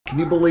Can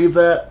you believe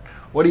that?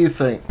 What do you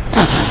think?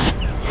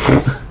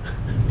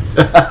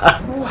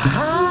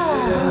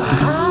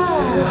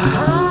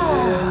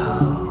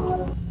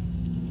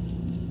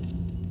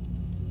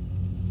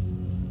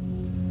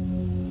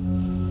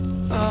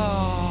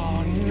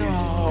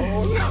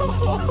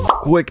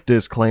 Quick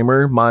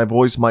disclaimer, my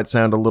voice might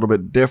sound a little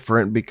bit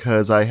different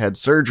because I had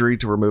surgery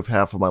to remove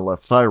half of my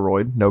left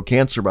thyroid. No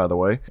cancer, by the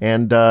way.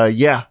 And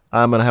yeah,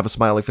 I'm gonna have a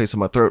smiley face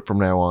on my throat from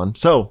now on.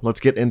 So, let's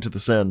get into the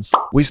sins.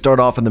 We start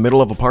off in the middle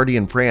of a party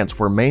in France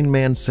where main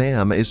man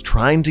Sam is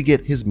trying to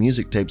get his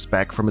music tapes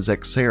back from his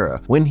ex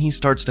Sarah when he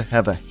starts to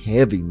have a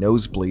heavy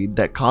nosebleed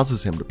that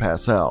causes him to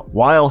pass out.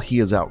 While he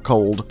is out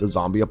cold, the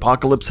zombie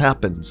apocalypse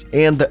happens,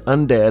 and the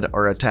undead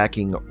are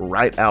attacking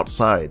right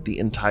outside the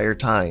entire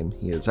time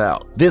he is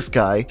out. This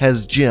guy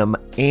has Jim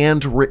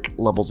and Rick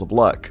levels of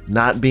luck,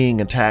 not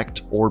being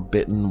attacked or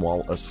bitten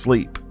while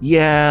asleep.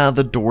 Yeah,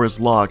 the door is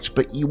locked,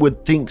 but you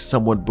would think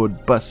someone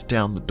would bust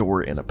down the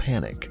door in a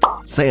panic.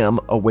 Sam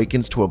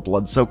awakens to a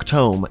blood-soaked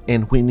home,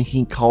 and when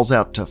he calls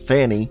out to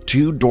Fanny,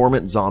 two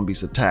dormant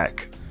zombies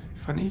attack.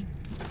 Fanny?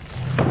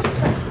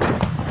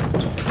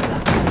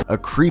 A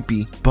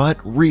creepy but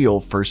real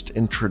first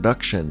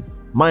introduction.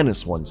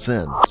 -1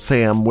 sin.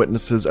 Sam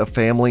witnesses a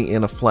family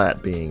in a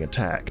flat being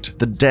attacked.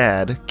 The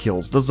dad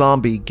kills the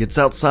zombie, gets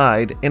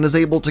outside, and is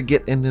able to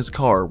get in his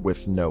car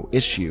with no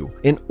issue.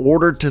 In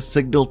order to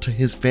signal to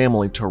his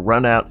family to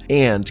run out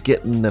and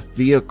get in the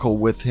vehicle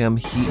with him,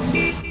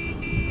 he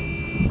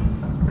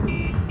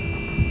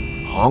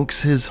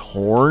honks his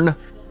horn?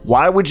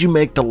 Why would you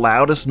make the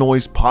loudest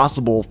noise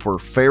possible for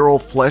feral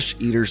flesh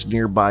eaters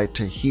nearby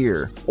to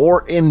hear?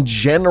 Or in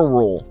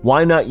general,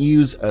 why not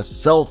use a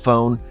cell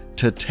phone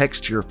to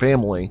text your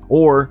family,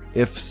 or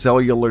if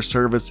cellular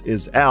service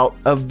is out,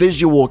 a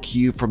visual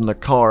cue from the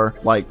car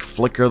like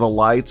flicker the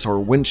lights or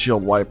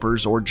windshield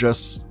wipers, or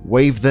just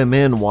wave them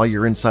in while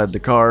you're inside the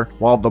car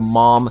while the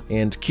mom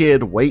and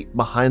kid wait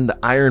behind the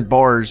iron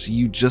bars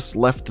you just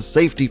left the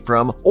safety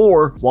from,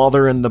 or while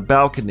they're in the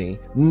balcony.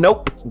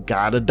 Nope,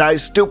 gotta die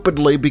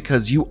stupidly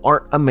because you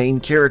aren't a main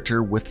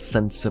character with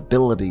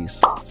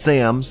sensibilities.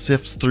 Sam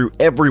sifts through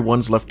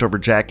everyone's leftover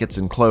jackets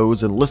and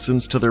clothes and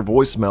listens to their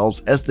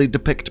voicemails as they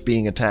depict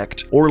being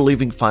attacked or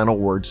leaving final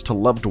words to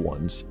loved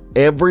ones.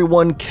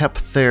 Everyone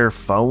kept their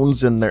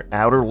phones in their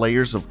outer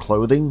layers of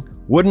clothing?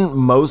 Wouldn't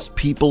most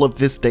people of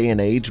this day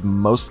and age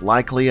most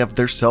likely have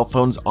their cell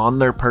phones on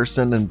their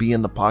person and be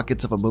in the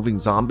pockets of a moving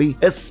zombie?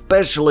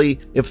 Especially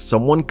if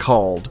someone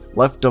called,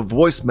 left a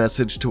voice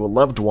message to a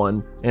loved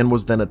one, and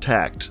was then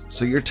attacked.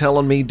 So you're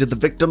telling me, did the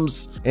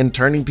victims and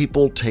turning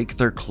people take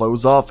their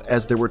clothes off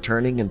as they were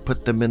turning and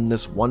put them in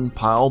this one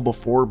pile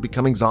before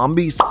becoming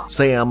zombies?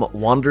 Sam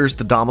wanders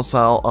the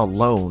domicile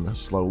alone,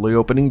 slowly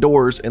opening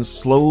doors and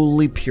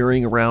slowly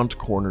peering around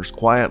corners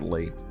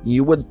quietly.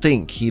 You would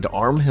think he'd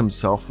arm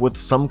himself with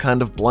some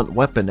kind of blunt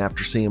weapon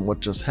after seeing what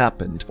just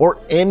happened, or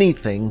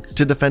anything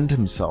to defend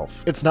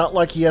himself. It's not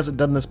like he hasn't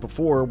done this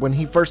before. When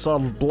he first saw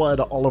blood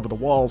all over the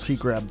walls, he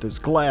grabbed this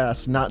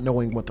glass, not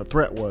knowing what the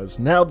threat was.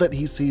 Now that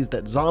he sees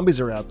that zombies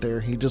are out there,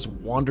 he just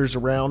wanders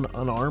around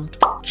unarmed.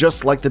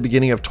 Just like the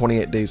beginning of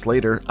 28 Days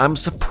Later, I'm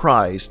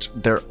surprised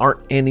there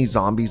aren't any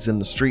zombies in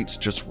the streets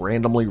just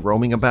randomly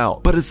roaming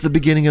about. But it's the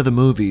beginning of the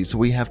movie, so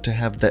we have to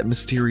have that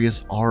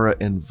mysterious aura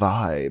and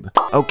vibe.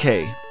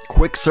 Okay,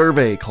 quick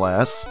survey,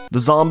 class. The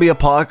zombie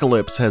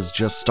apocalypse has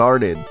just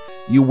started.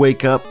 You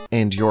wake up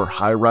and your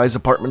high-rise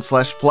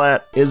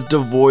apartment/flat is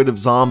devoid of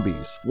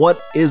zombies. What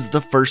is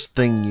the first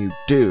thing you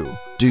do?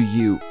 Do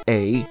you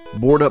A,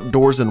 board up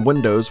doors and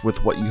windows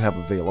with what you have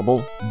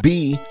available?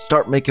 B,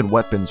 start making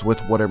weapons with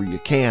whatever you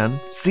can?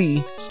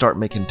 C, start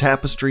making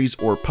tapestries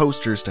or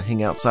posters to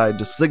hang outside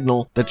to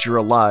signal that you're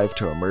alive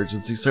to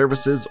emergency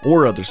services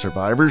or other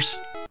survivors?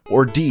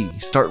 Or D,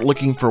 start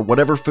looking for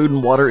whatever food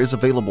and water is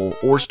available,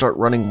 or start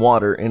running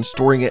water and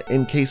storing it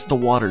in case the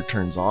water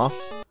turns off?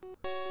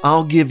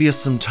 I'll give you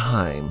some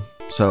time.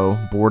 So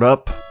board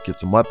up, get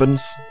some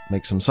weapons,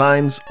 make some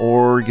signs,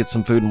 or get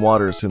some food and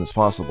water as soon as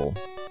possible.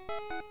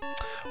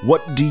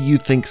 What do you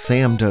think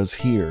Sam does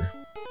here?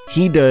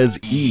 He does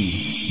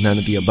E, none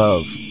of the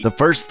above. The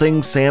first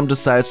thing Sam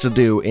decides to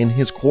do in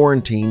his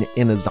quarantine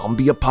in a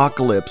zombie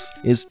apocalypse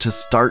is to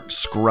start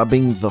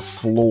scrubbing the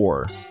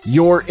floor.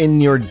 You're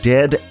in your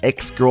dead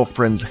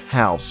ex-girlfriend's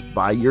house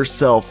by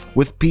yourself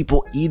with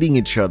people eating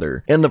each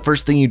other, and the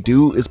first thing you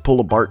do is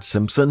pull a Bart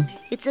Simpson?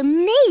 It's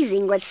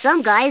amazing what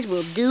some guys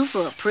will do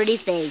for a pretty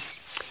face.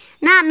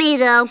 Not me,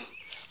 though.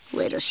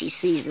 Wait till she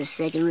sees the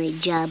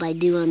second-rate job I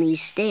do on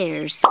these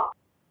stairs.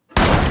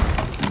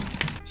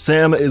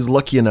 Sam is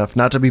lucky enough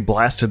not to be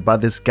blasted by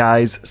this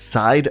guy's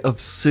side of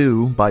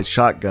Sue by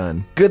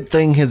shotgun. Good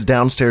thing his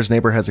downstairs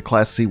neighbor has a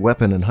Class C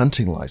weapon and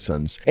hunting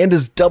license, and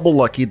is double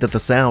lucky that the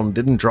sound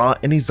didn't draw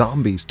any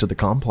zombies to the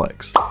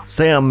complex.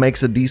 Sam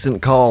makes a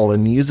decent call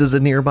and uses a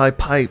nearby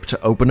pipe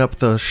to open up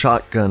the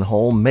shotgun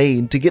hole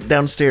made to get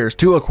downstairs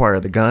to acquire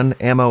the gun,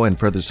 ammo, and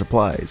further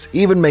supplies,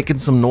 even making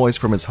some noise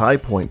from his high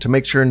point to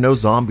make sure no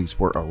zombies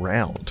were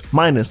around.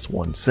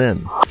 -1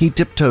 sin. He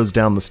tiptoes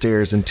down the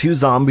stairs and two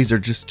zombies are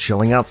just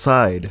chilling out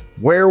outside.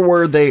 Where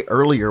were they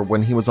earlier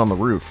when he was on the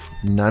roof?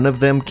 None of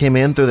them came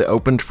in through the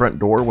opened front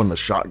door when the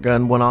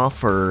shotgun went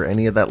off or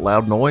any of that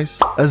loud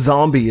noise? A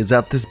zombie is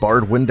at this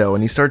barred window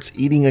and he starts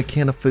eating a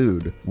can of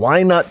food.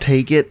 Why not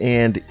take it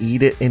and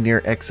eat it in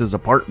your ex's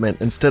apartment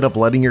instead of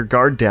letting your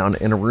guard down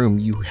in a room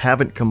you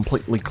haven't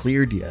completely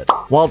cleared yet?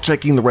 While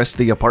checking the rest of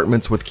the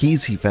apartments with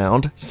keys he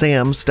found,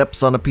 Sam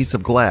steps on a piece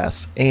of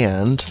glass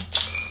and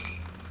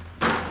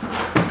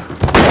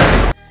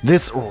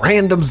this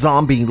random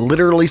zombie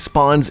literally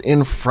spawns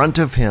in front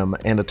of him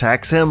and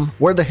attacks him.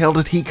 Where the hell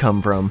did he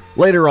come from?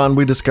 Later on,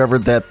 we discovered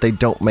that they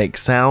don't make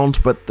sound,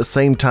 but at the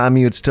same time,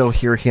 you'd still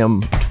hear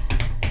him.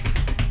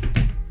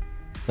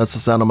 That's the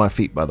sound of my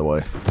feet, by the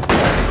way.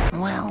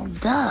 Well,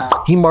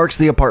 duh. He marks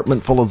the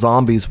apartment full of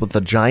zombies with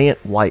a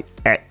giant white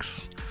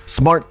X.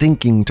 Smart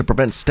thinking to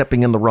prevent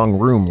stepping in the wrong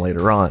room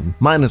later on.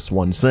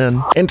 -1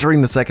 sin.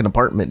 Entering the second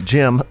apartment,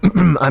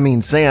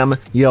 Sam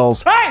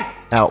yells, "Hey!"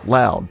 out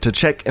loud to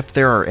check if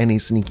there are any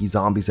sneaky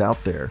zombies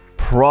out there.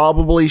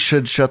 Probably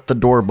should shut the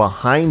door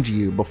behind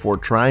you before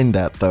trying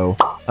that though.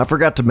 I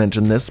forgot to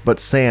mention this, but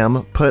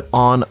Sam put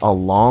on a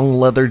long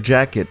leather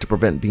jacket to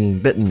prevent being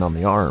bitten on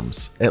the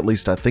arms. At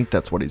least I think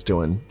that's what he's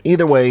doing.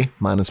 Either way,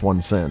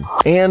 -1 sin.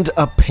 And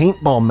a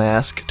paintball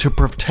mask to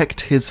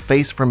protect his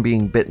face from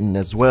being bitten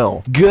as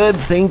well. Good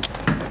think.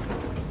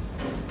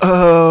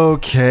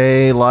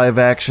 Okay, live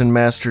action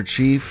Master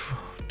Chief.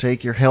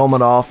 Take your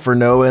helmet off for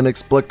no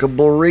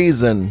inexplicable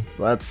reason.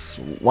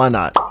 Why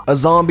not? A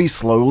zombie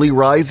slowly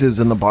rises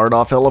in the barred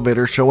off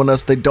elevator, showing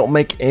us they don't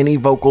make any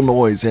vocal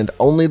noise and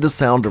only the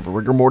sound of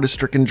rigor mortis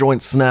stricken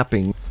joints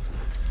snapping,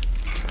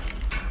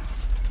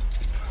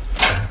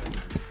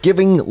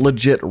 giving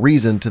legit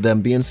reason to them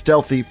being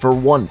stealthy for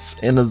once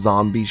in a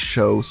zombie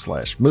show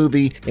 /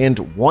 movie,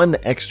 and one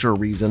extra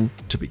reason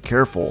to be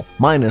careful,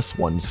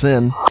 -1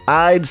 sin.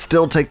 I'd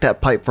still take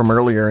that pipe from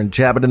earlier and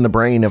jab it in the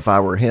brain if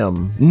I were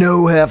him.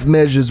 No half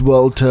measures,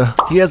 Walter.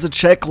 He has a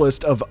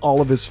checklist of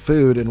all of his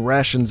food and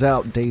rations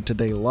out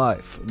day-to-day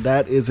life.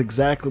 That is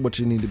exactly what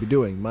you need to be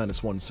doing,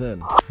 -1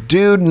 sin.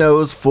 Dude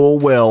knows full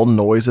well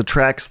noise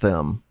attracts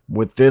them.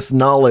 With this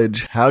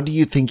knowledge, how do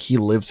you think he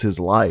lives his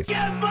life?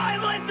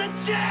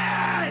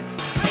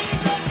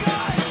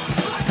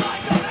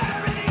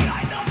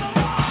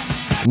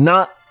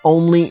 Not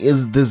only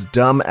is this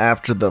dumb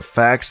after the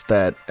fact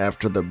that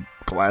after the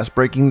glass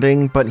breaking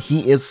thing, but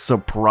he is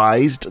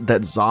surprised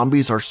that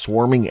zombies are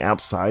swarming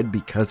outside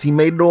because he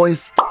made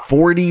noise.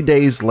 40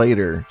 days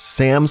later,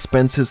 Sam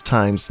spends his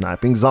time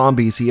sniping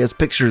zombies he has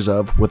pictures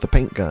of with a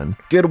paint gun.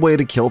 Good way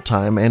to kill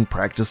time and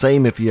practice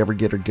aim if you ever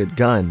get a good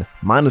gun.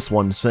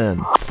 -1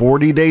 sin.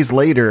 40 days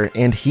later,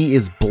 and he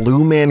is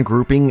blue man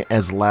grouping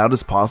as loud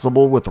as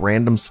possible with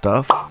random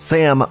stuff.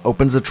 Sam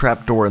opens a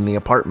trapdoor in the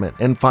apartment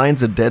and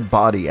finds a dead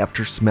body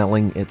after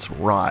smelling its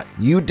rot.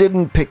 You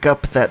didn't pick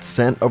up that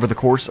scent over the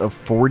course of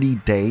 40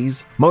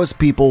 days? Most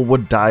people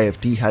would die of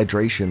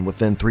dehydration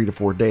within 3 to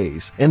 4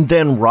 days, and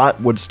then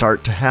rot would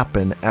start to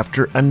happen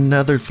after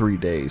another 3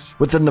 days.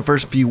 Within the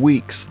first few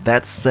weeks,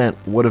 that scent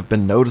would have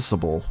been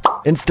noticeable.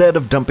 Instead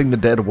of dumping the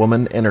dead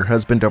woman and her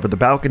husband over the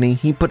balcony,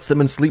 he puts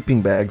them in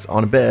sleeping bags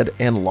on a bed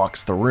and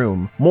locks the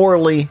room.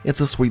 Morally,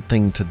 it's a sweet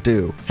thing to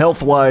do.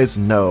 Health-wise,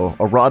 no.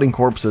 A rotting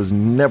corpse is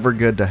never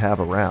good to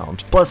have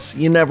around. Plus,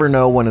 you never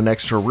know when an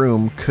extra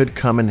room could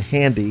come in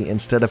handy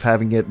instead of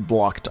having it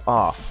blocked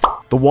off.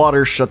 The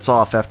water shuts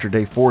off after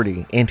day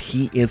 40, and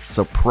he is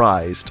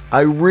surprised.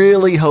 I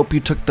really hope you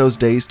took those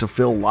days to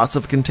fill lots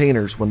of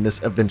containers when this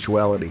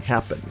eventuality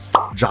happens.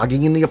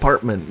 Jogging in the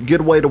apartment,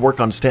 good way to work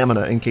on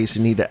stamina in case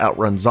you need to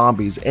outrun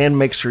zombies and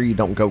make sure you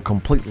don't go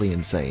completely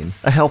insane.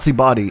 A healthy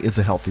body is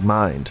a healthy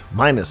mind.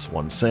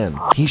 -1 sin.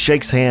 He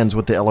shakes hands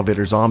with the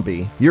elevator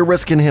zombie. You're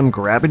risking him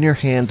grabbing your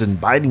hand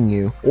and biting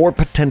you, or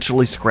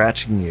potentially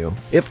scratching you.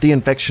 If the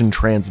infection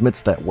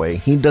transmits that way,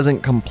 he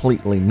doesn't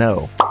completely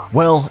know.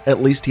 Well,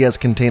 at least he has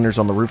containers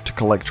on the roof to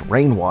collect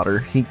rainwater.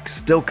 He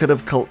still could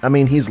have,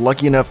 he's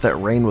lucky enough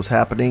that rain was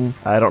happening.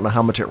 I don't know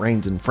how much it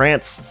rains in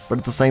France, but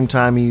at the same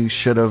time, you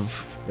should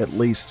have at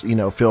least,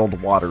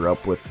 filled water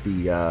up with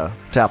the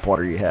tap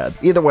water you had.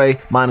 Either way,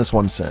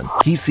 -1 sin.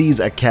 He sees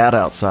a cat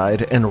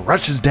outside and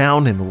rushes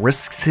down and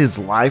risks his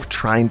life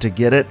trying to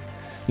get it.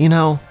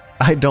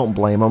 I don't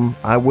blame him.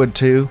 I would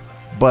too.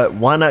 But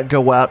why not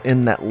go out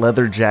in that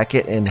leather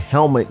jacket and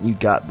helmet you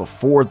got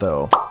before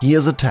though? He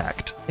is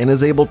attacked and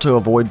is able to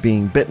avoid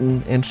being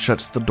bitten and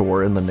shuts the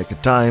door in the nick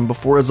of time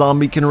before a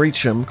zombie can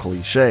reach him,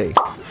 cliché.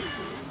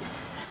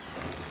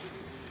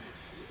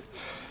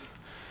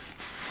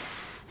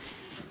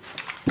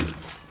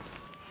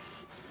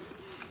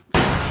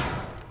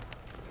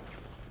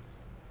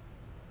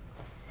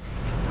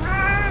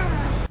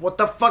 What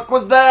the fuck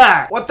was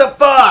that? What the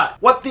fuck?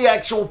 What the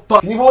actual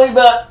fuck? Can you believe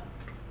that?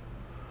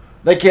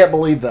 They can't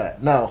believe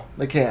that. No,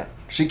 they can't.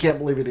 She can't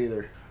believe it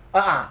either.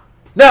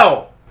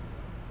 No!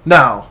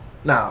 No.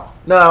 No.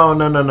 No,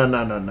 no, no, no,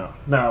 no, no, no.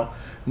 No.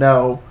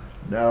 No.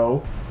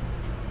 No.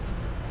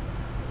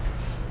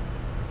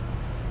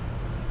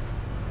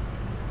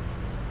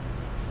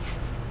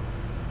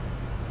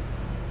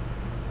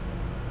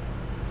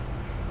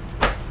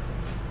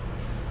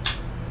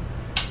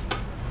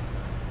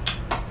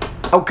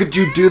 How could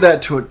you do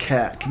that to a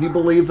cat? Can you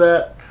believe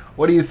that?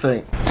 What do you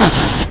think?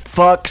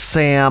 Fuck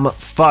Sam,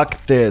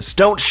 fuck this.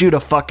 Don't shoot a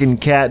fucking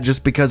cat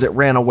just because it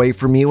ran away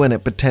from you and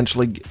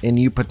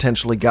you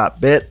potentially got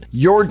bit.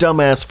 Your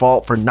dumbass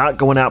fault for not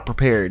going out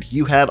prepared.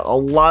 You had a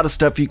lot of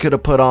stuff you could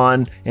have put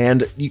on,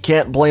 and you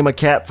can't blame a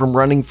cat from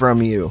running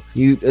from you.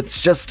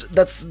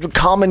 That's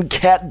common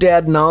cat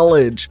dad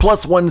knowledge.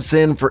 Plus 1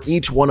 sin for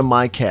each one of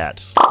my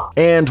cats.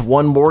 And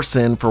 1 more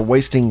sin for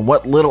wasting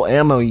what little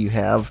ammo you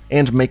have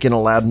and making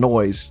a loud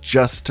noise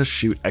just to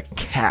shoot a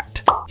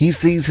cat. He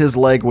sees his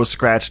leg was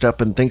scratched up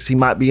and thinks he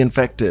might be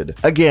infected.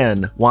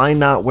 Again, why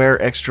not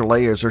wear extra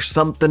layers or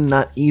something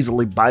not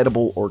easily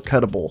biteable or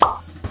cuttable?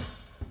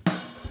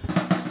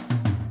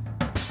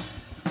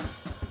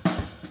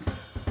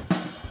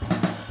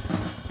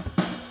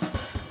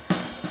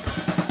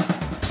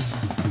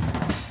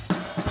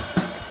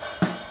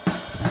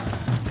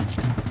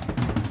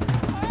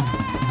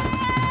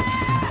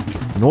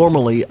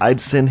 Normally,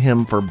 I'd send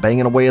him for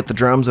banging away at the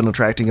drums and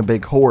attracting a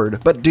big horde,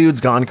 but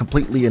dude's gone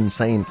completely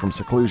insane from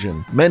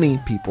seclusion. Many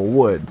people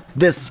would.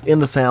 This, in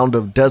the sound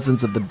of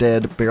dozens of the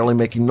dead barely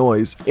making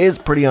noise, is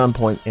pretty on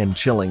point and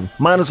chilling.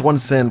 Minus 1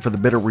 sin for the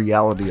bitter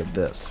reality of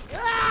this.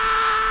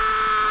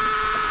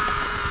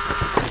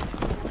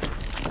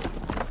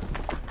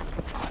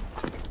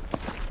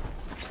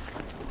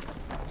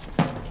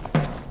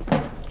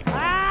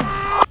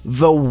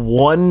 The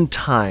one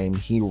time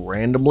he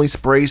randomly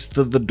sprays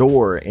through the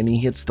door and he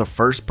hits the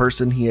first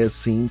person he has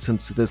seen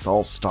since this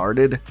all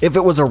started. If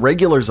it was a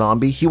regular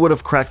zombie, he would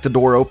have cracked the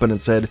door open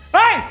and said,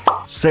 "Hey!"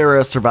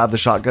 Sarah survived the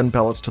shotgun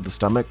pellets to the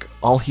stomach.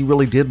 All he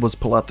really did was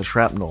pull out the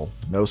shrapnel.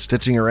 No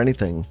stitching or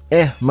anything.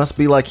 Must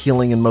be like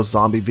healing in most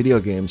zombie video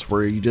games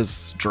where you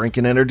just drink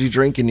an energy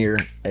drink and you're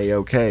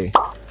A-okay.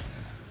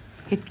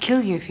 He'd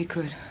kill you if he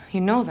could.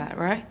 You know that,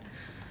 right?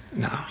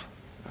 Nah,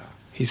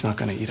 he's not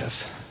gonna eat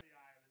us.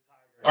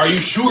 Are you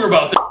sure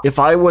about that? If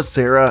I was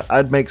Sarah,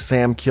 I'd make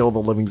Sam kill the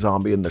living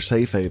zombie in their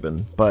safe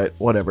haven, but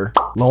whatever.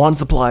 Low on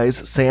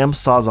supplies, Sam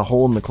saws a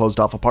hole in the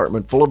closed-off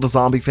apartment full of the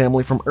zombie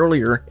family from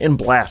earlier and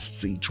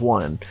blasts each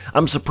one.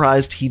 I'm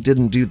surprised he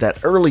didn't do that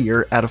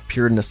earlier out of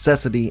pure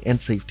necessity and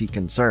safety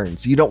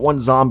concerns. You don't want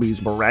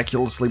zombies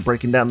miraculously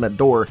breaking down that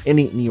door and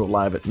eating you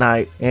alive at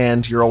night,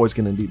 and you're always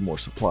going to need more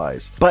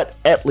supplies. But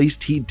at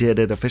least he did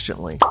it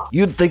efficiently.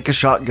 You'd think a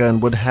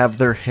shotgun would have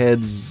their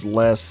heads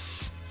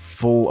less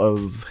full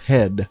of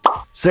head.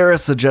 Sarah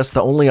suggests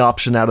the only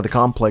option out of the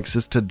complex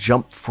is to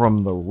jump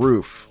from the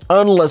roof.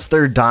 Unless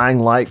they're dying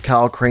like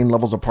Kyle Crane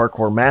levels of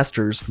parkour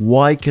masters,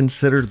 why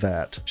consider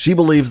that? She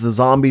believes the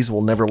zombies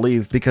will never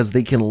leave because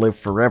they can live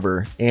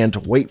forever and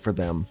wait for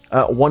them.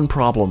 One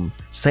problem,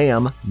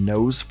 Sam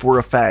knows for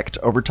a fact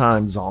over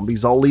time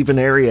zombies all leave an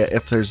area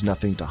if there's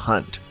nothing to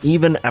hunt,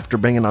 even after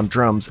banging on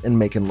drums and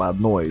making loud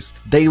noise.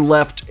 They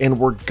left and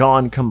were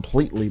gone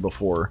completely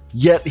before,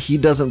 yet he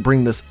doesn't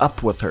bring this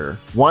up with her.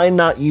 Why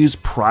not use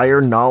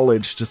prior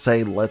knowledge to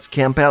say, let's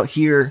camp out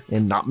here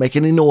and not make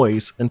any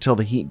noise until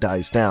the heat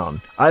dies down?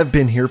 I've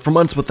been here for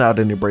months without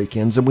any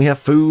break-ins and we have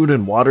food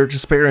and water to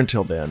spare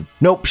until then.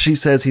 Nope, she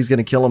says he's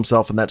gonna kill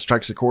himself and that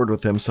strikes a chord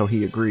with him, so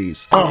he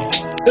agrees.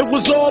 It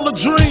was all a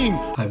dream!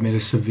 I've made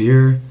a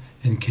severe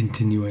and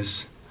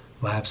continuous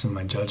lapse in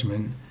my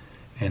judgment,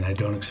 and I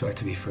don't expect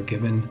to be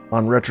forgiven.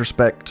 On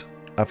retrospect,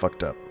 I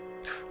fucked up.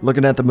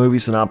 Looking at the movie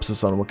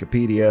synopsis on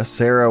Wikipedia,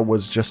 Sarah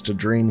was just a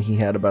dream he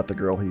had about the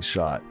girl he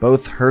shot.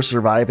 Both her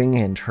surviving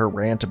and her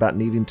rant about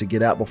needing to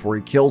get out before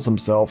he kills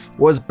himself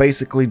was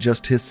basically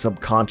just his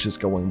subconscious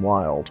going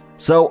wild.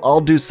 So I'll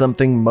do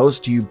something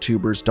most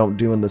YouTubers don't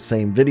do in the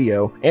same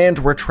video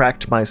and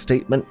retract my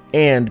statement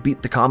and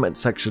beat the comment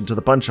section to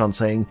the punch on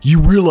saying, "You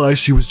realize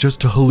she was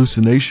just a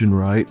hallucination,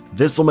 right?"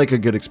 This will make a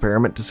good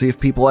experiment to see if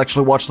people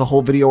actually watch the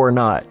whole video or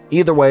not.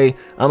 Either way,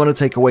 I'm gonna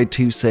take away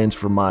 2 cents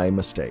for my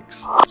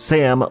mistakes.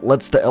 Sam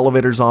lets the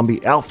elevator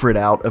zombie Alfred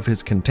out of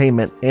his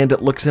containment and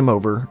it looks him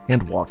over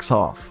and walks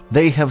off.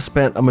 They have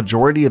spent a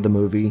majority of the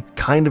movie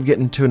kind of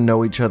getting to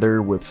know each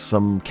other with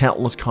some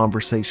countless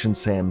conversations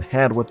Sam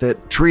had with it,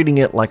 treating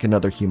it like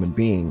another human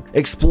being,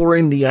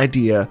 exploring the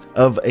idea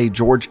of a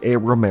George A.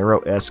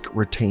 Romero-esque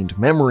retained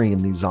memory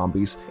in these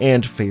zombies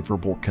and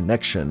favorable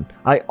connection.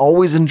 I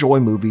always enjoy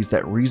movies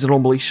that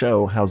reasonably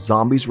show how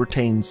zombies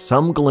retain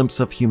some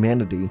glimpse of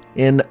humanity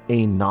in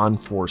a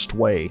non-forced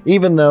way.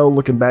 Even though,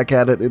 looking back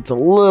at it, it's a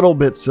little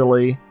bit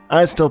silly,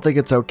 I still think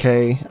it's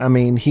okay. I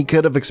mean, he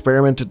could have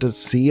experimented to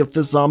see if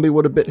this zombie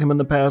would have bit him in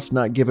the past,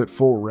 not give it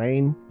full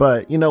reign.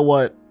 But you know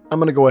what? I'm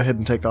gonna go ahead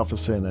and take off a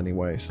sin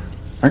anyways.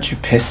 Aren't you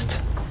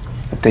pissed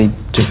that they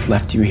just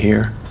left you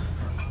here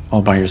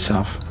all by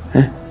yourself?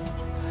 Huh?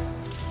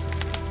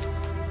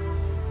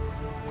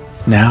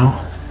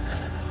 Now,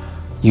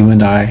 you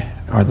and I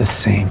are the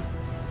same.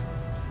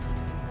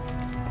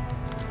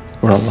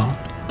 We're alone.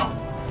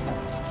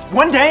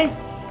 One day,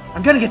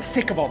 I'm gonna get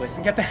sick of all this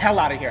and get the hell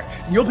out of here.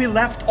 And you'll be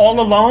left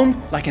all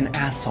alone like an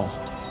asshole.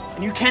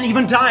 And you can't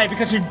even die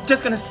because you're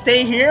just gonna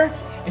stay here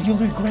and you'll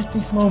regret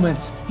these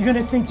moments. You're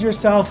gonna think to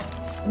yourself,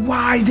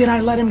 why did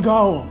I let him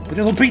go? But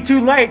it'll be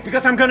too late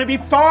because I'm gonna be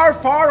far,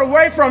 far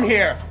away from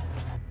here.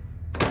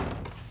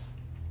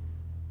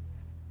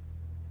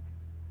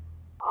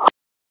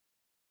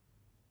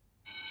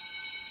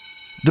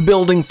 The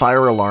building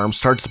fire alarm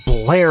starts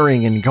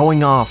blaring and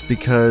going off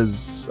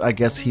because I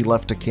guess he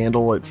left a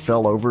candle, it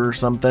fell over or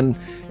something,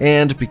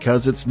 and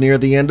because it's near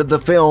the end of the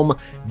film,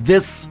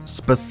 this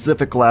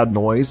specific loud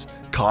noise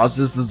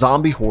causes the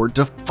zombie horde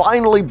to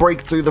finally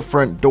break through the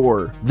front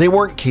door. They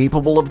weren't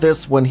capable of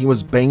this when he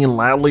was banging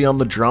loudly on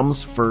the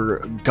drums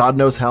for God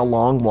knows how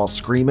long while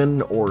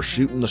screaming or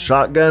shooting the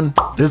shotgun.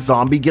 This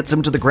zombie gets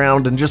him to the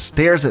ground and just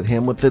stares at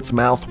him with its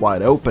mouth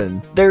wide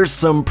open. There's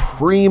some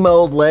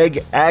primo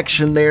leg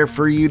action there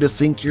for you to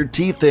sink your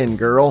teeth in,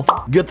 girl.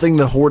 Good thing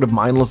the horde of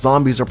mindless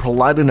zombies are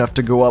polite enough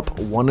to go up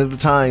one at a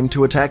time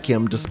to attack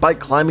him despite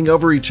climbing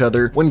over each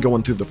other when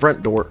going through the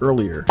front door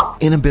earlier.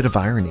 In a bit of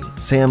irony,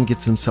 Sam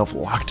gets himself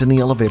locked in the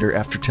elevator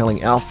after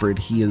telling Alfred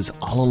he is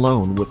all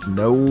alone with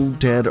no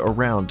dead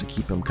around to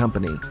keep him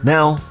company.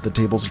 Now, the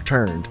tables are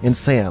turned, and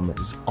Sam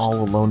is all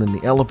alone in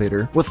the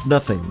elevator with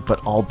nothing but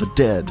all the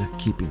dead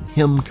keeping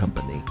him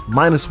company.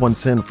 -1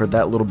 sin for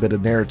that little bit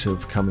of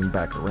narrative coming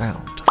back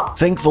around.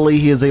 Thankfully,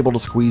 he is able to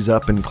squeeze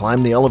up and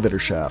climb the elevator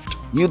shaft.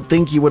 You'd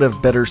think he would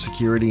have better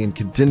security and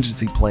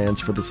contingency plans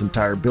for this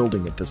entire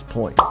building at this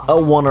point.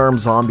 A one-armed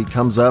zombie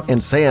comes up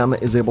and Sam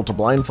is able to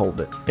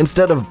blindfold it.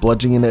 Instead of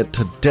bludgeoning it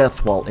to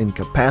death while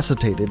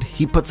incapacitated,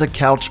 he puts a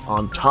couch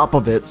on top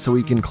of it so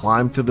he can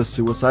climb through the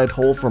suicide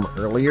hole from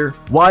earlier.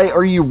 Why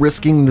are you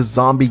risking the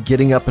zombie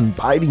getting up and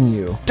biting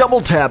you? Double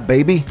tap,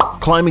 baby!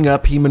 Climbing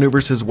up, he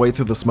maneuvers his way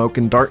through the smoke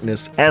and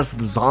darkness as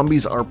the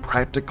zombies are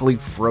practically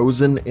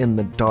frozen in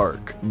the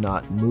dark,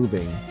 not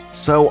moving.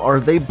 So are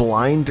they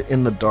blind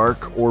in the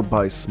dark or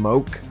by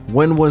smoke?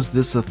 When was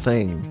this a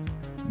thing?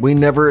 We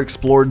never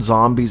explored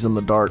zombies in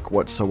the dark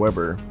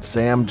whatsoever.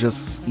 Sam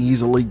just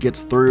easily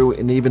gets through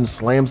and even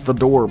slams the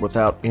door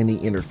without any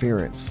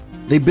interference.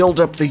 They build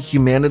up the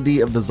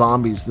humanity of the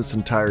zombies this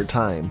entire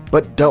time,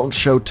 but don't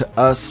show to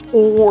us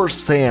or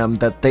Sam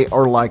that they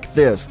are like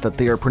this, that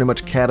they are pretty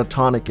much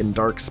catatonic in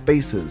dark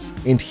spaces,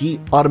 and he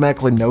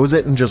automatically knows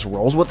it and just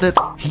rolls with it.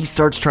 He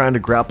starts trying to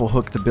grapple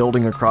hook the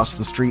building across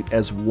the street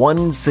as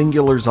one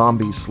singular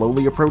zombie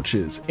slowly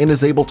approaches and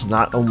is able to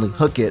not only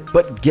hook it,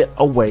 but get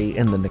away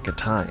in the nick of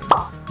time.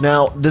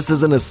 Now, this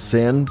isn't a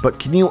sin, but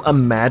can you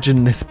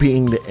imagine this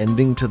being the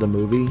ending to the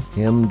movie?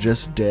 Him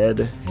just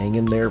dead,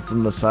 hanging there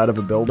from the side of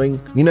a building?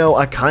 You know,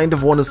 I kind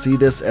of want to see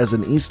this as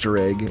an Easter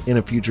egg in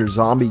a future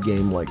zombie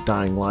game like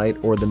Dying Light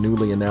or the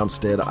newly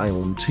announced Dead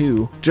Island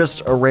 2,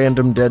 just a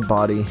random dead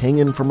body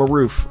hanging from a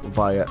roof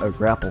via a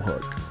grapple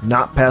hook.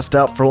 Not passed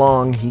out for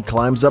long, he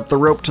climbs up the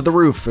rope to the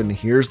roof and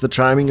hears the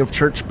chiming of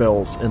church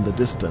bells in the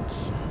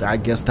distance. I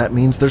guess that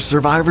means there's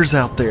survivors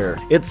out there.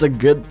 It's a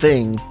good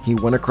thing he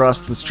went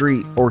across the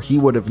street, or he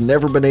would have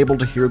never been able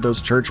to hear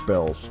those church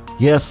bells.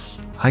 Yes,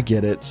 I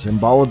get it,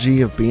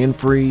 symbology of being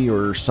free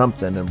or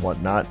something and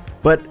whatnot,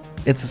 but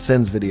it's a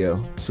Sins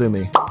video, sue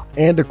me.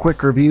 And a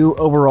quick review,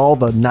 overall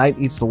The Night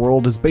Eats the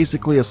World is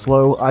basically a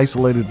slow,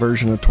 isolated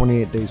version of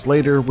 28 Days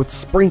Later with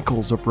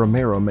sprinkles of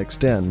Romero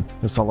mixed in.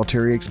 The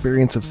solitary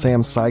experience of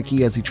Sam's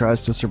psyche as he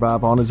tries to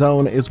survive on his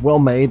own is well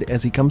made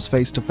as he comes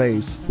face to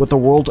face with a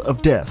world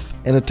of death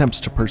and attempts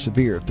to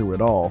persevere through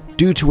it all.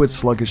 Due to its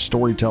sluggish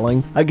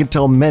storytelling, I can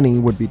tell many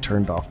would be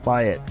turned off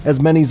by it,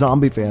 as many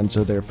zombie fans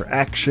are there for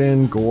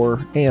action,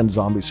 gore, and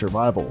zombie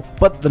survival.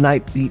 But The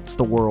Night Eats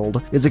the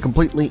World is a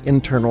completely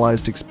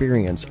internalized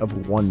experience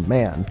of one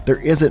man. There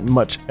isn't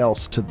much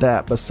else to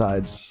that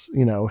besides,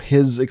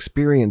 his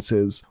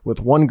experiences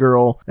with one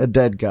girl, a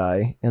dead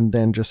guy, and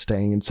then just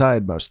staying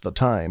inside most of the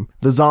time.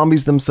 The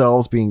zombies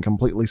themselves being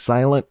completely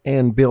silent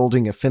and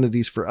building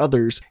affinities for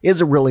others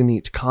is a really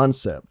neat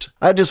concept.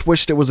 I just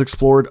wished it was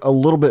explored a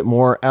little bit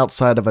more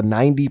outside of a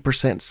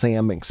 90%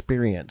 Sam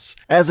experience.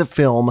 As a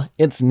film,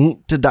 it's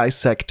neat to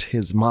dissect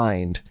his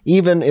mind,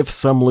 even if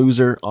some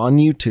loser on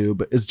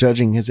YouTube is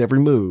judging his every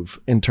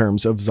move in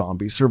terms of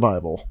zombie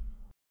survival.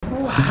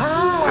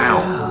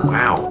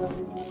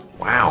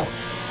 Wow.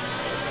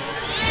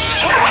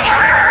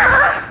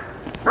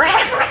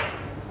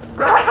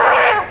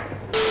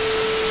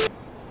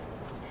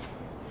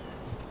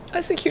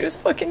 That's the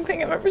cutest fucking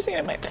thing I've ever seen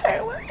in my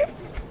entire life.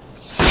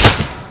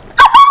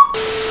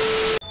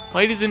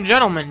 Ladies and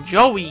gentlemen,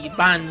 Joey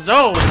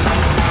Bonzo.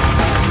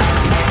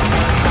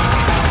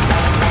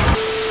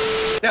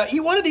 Now eat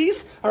one of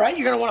these, alright?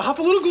 You're gonna wanna huff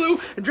a little glue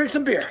and drink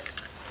some beer.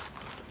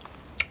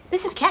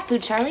 This is cat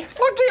food, Charlie.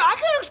 Look, I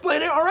can't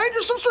explain it, all right?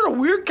 There's some sort of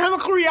weird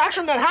chemical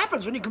reaction that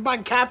happens when you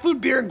combine cat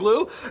food, beer, and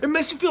glue. It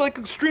makes you feel like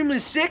extremely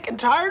sick and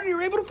tired, and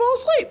you're able to fall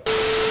asleep.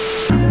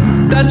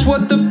 That's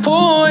what the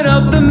point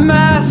of the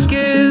mask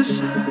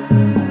is.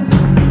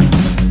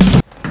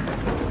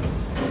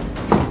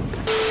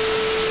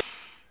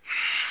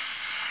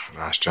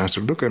 Last chance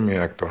to look at me,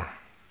 Hector.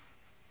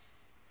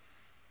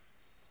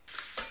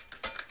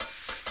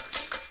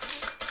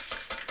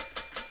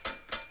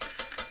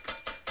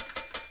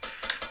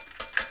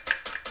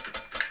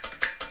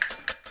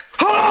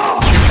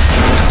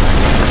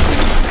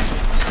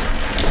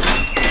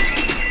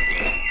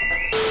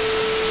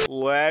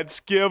 Let's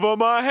give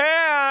him a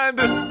hand!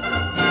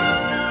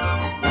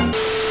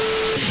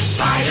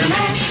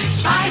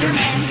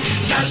 Spider-Man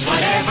does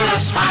whatever a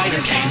spider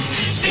can.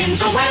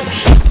 spins a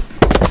web.